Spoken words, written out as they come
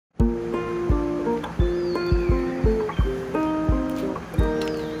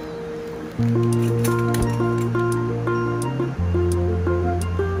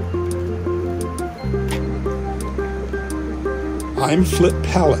I'm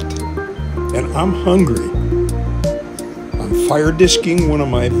Pallot, and I'm hungry. I'm fire disking one of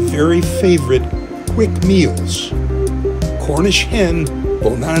my very favorite quick meals, Cornish Hen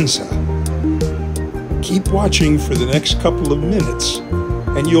Bonanza. Keep watching for the next couple of minutes,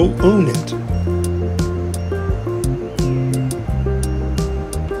 and you'll own it.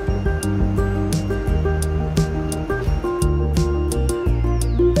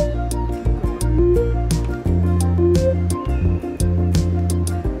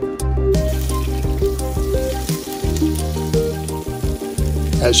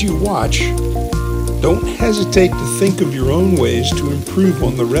 As you watch, don't hesitate to think of your own ways to improve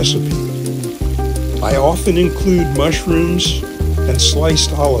on the recipe. I often include mushrooms and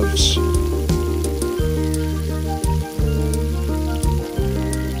sliced olives.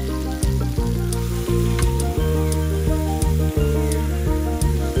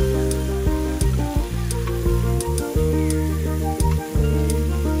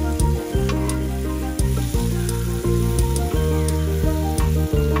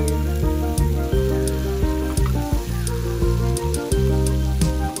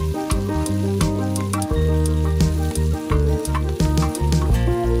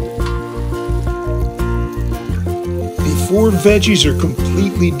 Before veggies are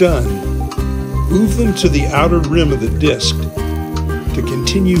completely done, move them to the outer rim of the disc to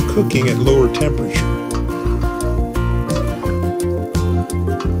continue cooking at lower temperature.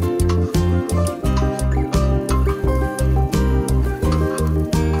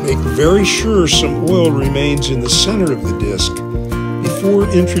 Make very sure some oil remains in the center of the disc before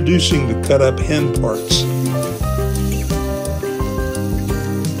introducing the cut up hen parts.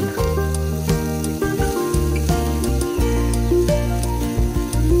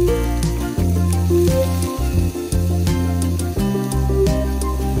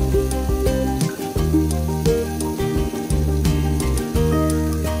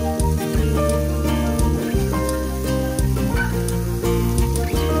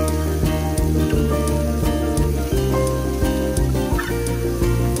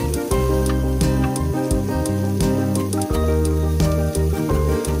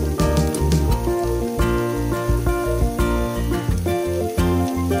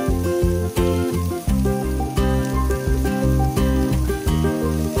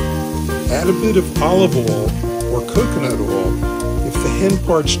 Add a bit of olive oil or coconut oil if the hen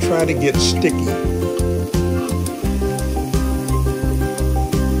parts try to get sticky.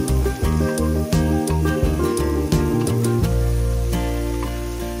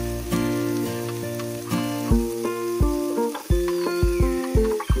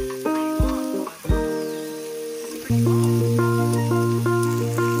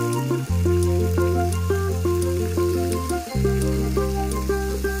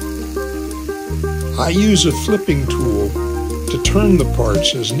 I use a flipping tool to turn the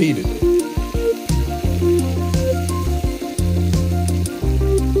parts as needed.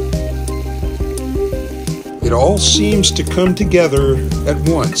 It all seems to come together at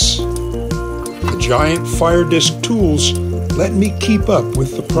once. The giant fire disc tools let me keep up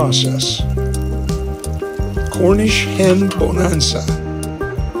with the process. Cornish Hen Bonanza,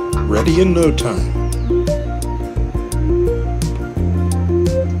 ready in no time.